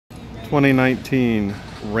2019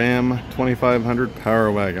 Ram 2500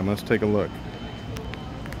 Power Wagon. Let's take a look.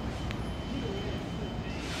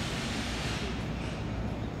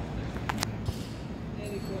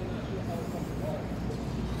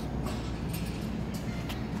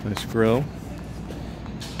 Nice grill,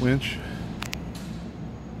 winch.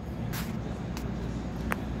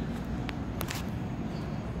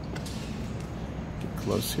 Get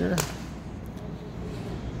close here.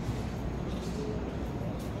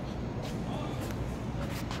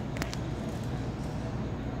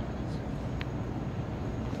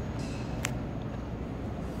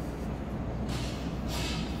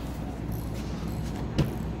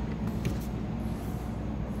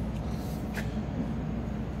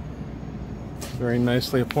 Very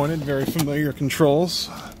nicely appointed, very familiar controls,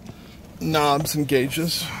 knobs and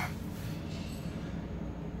gauges.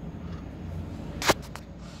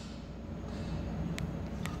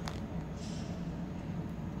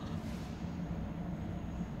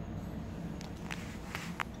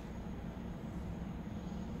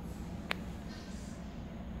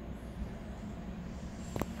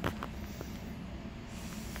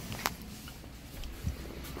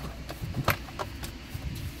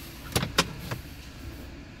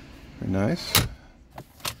 Very nice.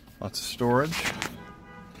 Lots of storage.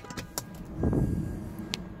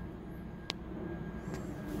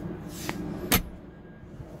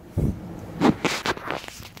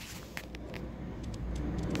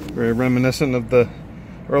 Very reminiscent of the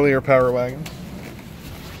earlier Power Wagons.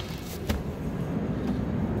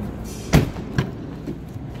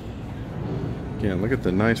 Again, look at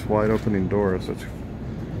the nice wide opening doors. It's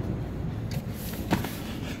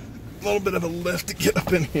a little bit of a lift to get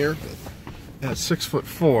up in here, but at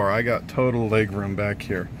 6'4", I got total leg room back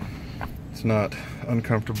here. It's not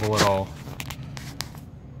uncomfortable at all.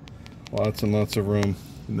 Lots and lots of room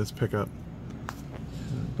in this pickup.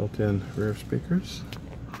 Built-in rear speakers.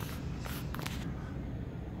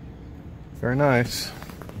 Very nice.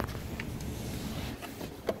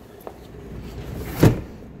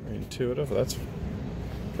 Very intuitive. That's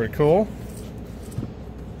pretty cool.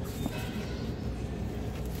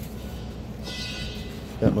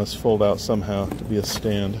 That must fold out somehow to be a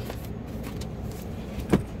stand.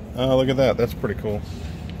 Oh, look at that. That's pretty cool.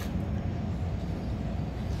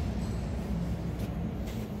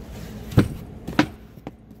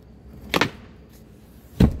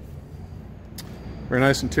 Very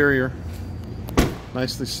nice interior.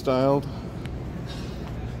 Nicely styled.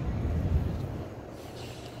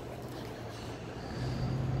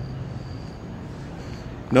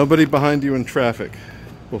 Nobody behind you in traffic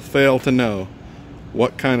will fail to know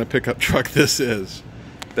what kind of pickup truck this is.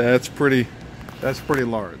 That's pretty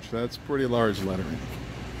large. That's pretty large lettering.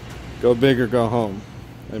 Go big or go home.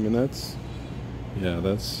 I mean, that's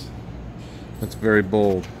very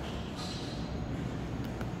bold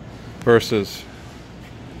versus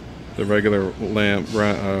the regular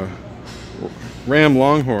Ram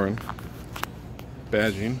Longhorn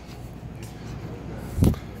badging.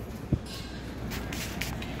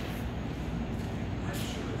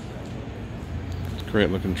 Great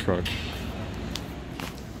looking truck.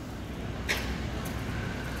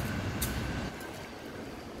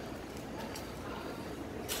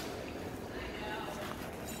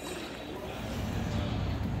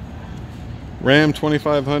 Ram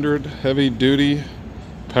 2500 heavy duty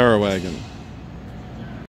Power Wagon.